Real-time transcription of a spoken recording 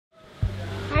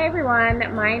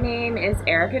everyone, my name is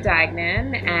Erica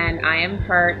Diagnan and I am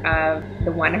part of the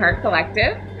 1heart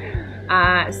Collective.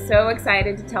 So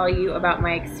excited to tell you about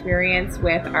my experience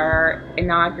with our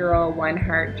inaugural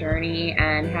 1heart journey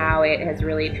and how it has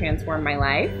really transformed my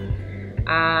life.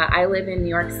 I live in New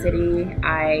York City.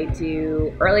 I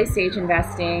do early stage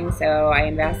investing, so I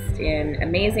invest in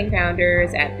amazing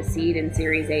founders at the seed and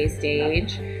Series A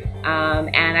stage.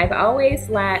 And I've always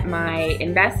let my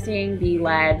investing be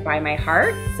led by my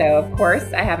heart. So of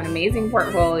course I have an amazing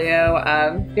portfolio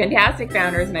of fantastic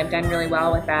founders and I've done really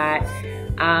well with that.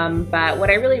 But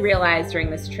what I really realized during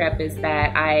this trip is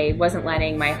that I wasn't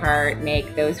letting my heart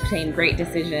make those same great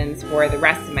decisions for the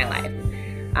rest of my life.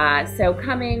 So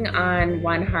coming on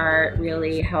 1heart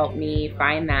really helped me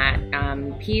find that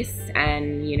peace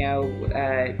and,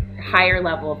 higher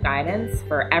level of guidance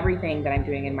for everything that I'm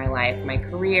doing in my life, my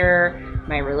career,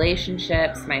 my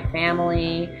relationships, my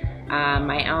family,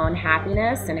 my own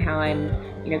happiness, and how I'm,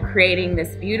 creating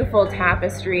this beautiful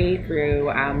tapestry through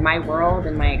my world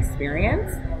and my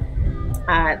experience.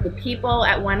 The people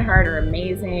at 1heart are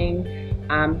amazing.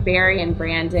 Barry and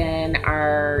Brandon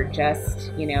are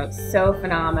just, so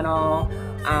phenomenal,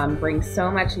 bring so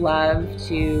much love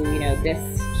to,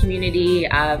 this community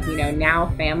of, now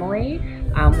family.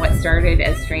 What started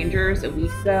as strangers a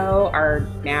week ago are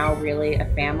now really a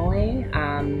family.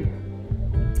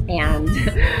 And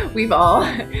we've all,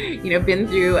 been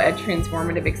through a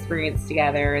transformative experience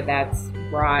together that's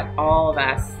brought all of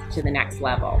us to the next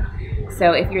level.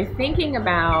 So if you're thinking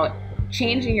about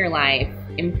changing your life,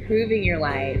 improving your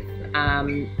life,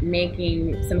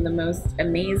 making some of the most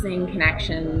amazing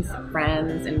connections,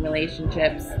 friends, and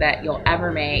relationships that you'll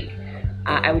ever make,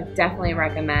 I would definitely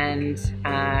recommend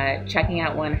checking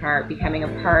out 1heart, becoming a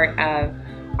part of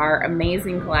our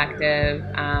amazing collective,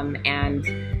 and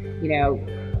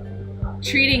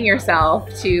treating yourself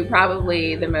to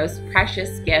probably the most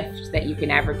precious gift that you can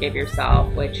ever give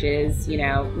yourself, which is,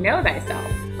 know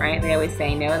thyself, right? They always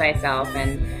say know thyself,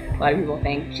 and a lot of people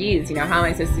think, geez, how am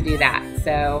I supposed to do that?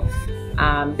 So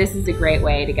this is a great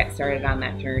way to get started on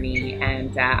that journey.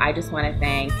 And I just want to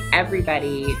thank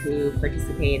everybody who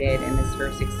participated in this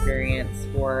first experience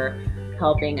for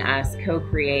helping us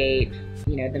co-create,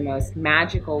 the most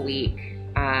magical week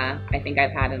I think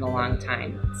I've had in a long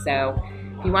time. So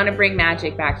if you want to bring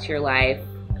magic back to your life,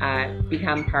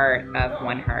 become part of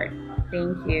 1heart.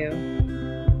 Thank you.